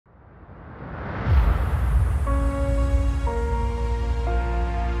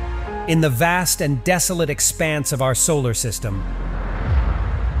In the vast and desolate expanse of our solar system,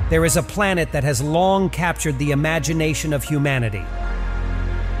 there is a planet that has long captured the imagination of humanity.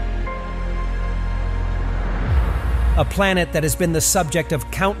 A planet that has been the subject of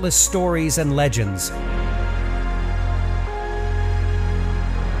countless stories and legends.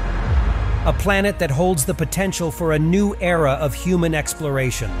 A planet that holds the potential for a new era of human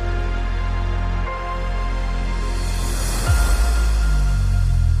exploration.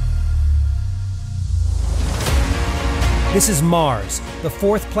 This is Mars, the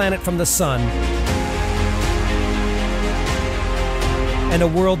fourth planet from the Sun, and a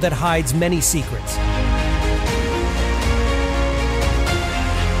world that hides many secrets.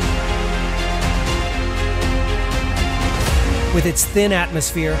 With its thin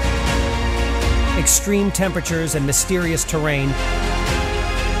atmosphere, extreme temperatures, and mysterious terrain,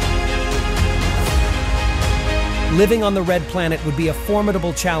 living on the red planet would be a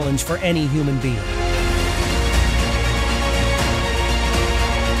formidable challenge for any human being.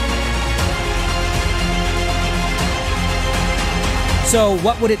 So,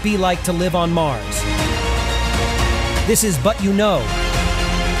 what would it be like to live on Mars? This is But You Know,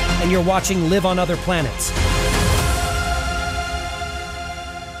 and you're watching Live on Other Planets.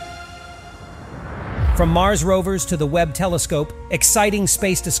 From Mars rovers to the Webb telescope, exciting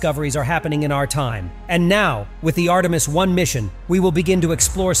space discoveries are happening in our time. And now, with the Artemis 1 mission, we will begin to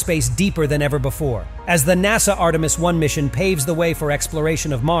explore space deeper than ever before. As the NASA Artemis 1 mission paves the way for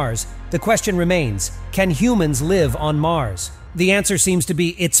exploration of Mars, the question remains, can humans live on Mars? The answer seems to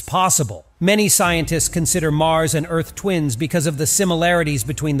be it's possible. Many scientists consider Mars and Earth twins because of the similarities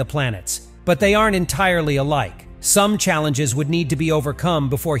between the planets, but they aren't entirely alike. Some challenges would need to be overcome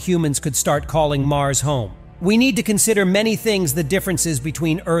before humans could start calling Mars home. We need to consider many things: the differences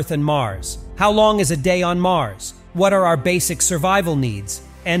between Earth and Mars. How long is a day on Mars? What are our basic survival needs?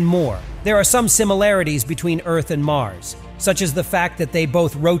 And more. There are some similarities between Earth and Mars, such as the fact that they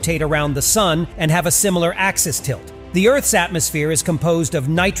both rotate around the Sun and have a similar axis tilt. The Earth's atmosphere is composed of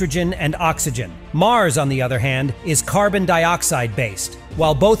nitrogen and oxygen. Mars, on the other hand, is carbon dioxide based.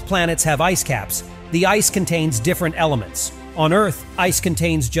 While both planets have ice caps, the ice contains different elements. On Earth, ice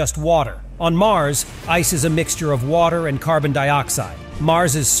contains just water. On Mars, ice is a mixture of water and carbon dioxide.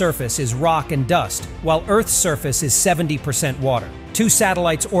 Mars's surface is rock and dust, while Earth's surface is 70% water. Two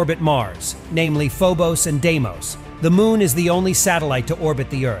satellites orbit Mars, namely Phobos and Deimos. The Moon is the only satellite to orbit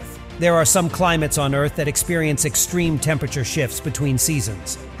the Earth. There are some climates on Earth that experience extreme temperature shifts between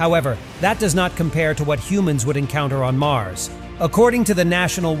seasons. However, that does not compare to what humans would encounter on Mars. According to the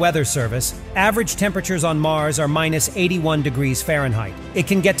National Weather Service, average temperatures on Mars are minus 81 degrees Fahrenheit. It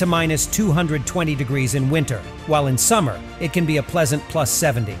can get to minus 220 degrees in winter, while in summer, it can be a pleasant plus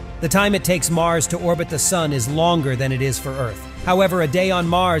 70. The time it takes Mars to orbit the Sun is longer than it is for Earth. However, a day on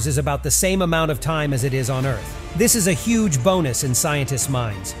Mars is about the same amount of time as it is on Earth. This is a huge bonus in scientists'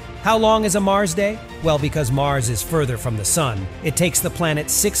 minds. How long is a Mars day? Well, because Mars is further from the Sun, it takes the planet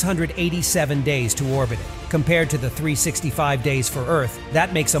 687 days to orbit it. Compared to the 365 days for Earth,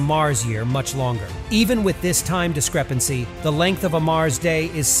 that makes a Mars year much longer. Even with this time discrepancy, the length of a Mars day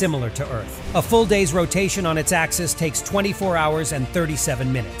is similar to Earth. A full day's rotation on its axis takes 24 hours and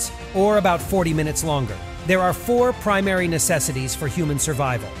 37 minutes, or about 40 minutes longer. There are four primary necessities for human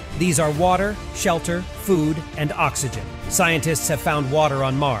survival. These are water, shelter, food, and oxygen. Scientists have found water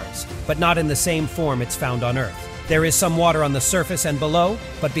on Mars, but not in the same form it's found on Earth. There is some water on the surface and below,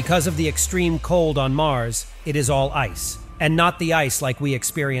 but because of the extreme cold on Mars, it is all ice, and not the ice like we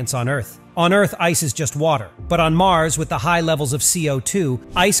experience on Earth. On Earth, ice is just water, but on Mars, with the high levels of CO2,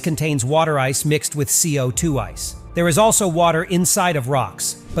 ice contains water ice mixed with CO2 ice. There is also water inside of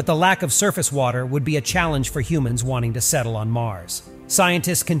rocks, but the lack of surface water would be a challenge for humans wanting to settle on Mars.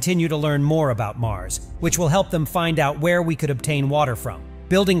 Scientists continue to learn more about Mars, which will help them find out where we could obtain water from.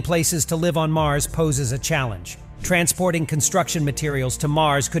 Building places to live on Mars poses a challenge. Transporting construction materials to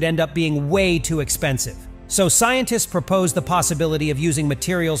Mars could end up being way too expensive. So scientists propose the possibility of using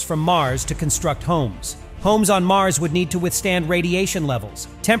materials from Mars to construct homes. Homes on Mars would need to withstand radiation levels,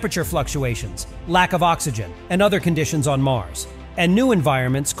 temperature fluctuations, lack of oxygen, and other conditions on Mars. And new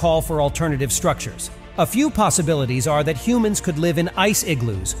environments call for alternative structures. A few possibilities are that humans could live in ice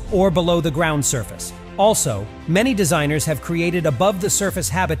igloos or below the ground surface. Also, many designers have created above-the-surface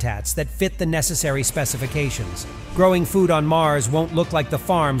habitats that fit the necessary specifications. Growing food on Mars won't look like the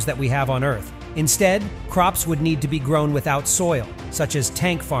farms that we have on Earth. Instead, crops would need to be grown without soil, such as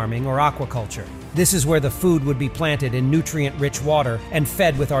tank farming or aquaculture. This is where the food would be planted in nutrient-rich water and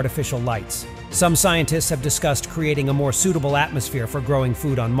fed with artificial lights. Some scientists have discussed creating a more suitable atmosphere for growing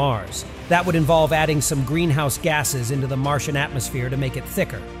food on Mars. That would involve adding some greenhouse gases into the Martian atmosphere to make it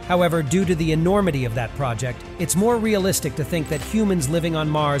thicker. However, due to the enormity of that project, it's more realistic to think that humans living on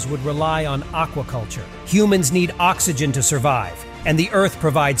Mars would rely on aquaculture. Humans need oxygen to survive, and the Earth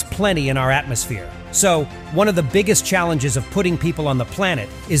provides plenty in our atmosphere. So, one of the biggest challenges of putting people on the planet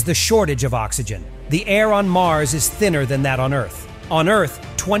is the shortage of oxygen. The air on Mars is thinner than that on Earth. On Earth,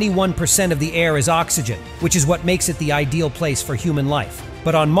 21% of the air is oxygen, which is what makes it the ideal place for human life.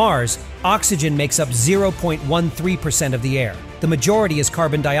 But on Mars, oxygen makes up 0.13% of the air. The majority is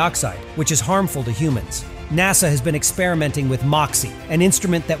carbon dioxide, which is harmful to humans. NASA has been experimenting with MOXIE, an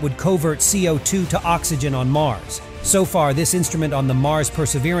instrument that would convert CO2 to oxygen on Mars. So far, this instrument on the Mars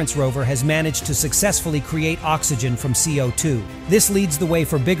Perseverance rover has managed to successfully create oxygen from CO2. This leads the way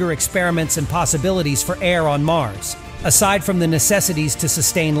for bigger experiments and possibilities for air on Mars. Aside from the necessities to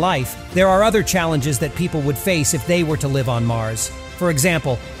sustain life, there are other challenges that people would face if they were to live on Mars. For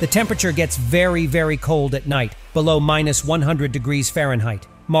example, the temperature gets very, very cold at night, below -100 degrees Fahrenheit.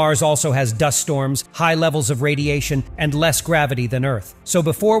 Mars also has dust storms, high levels of radiation, and less gravity than Earth. So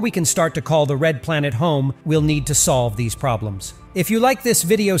before we can start to call the red planet home, we'll need to solve these problems. If you like this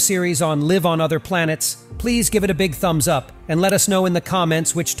video series on Live on Other Planets, please give it a big thumbs up and let us know in the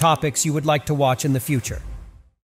comments which topics you would like to watch in the future.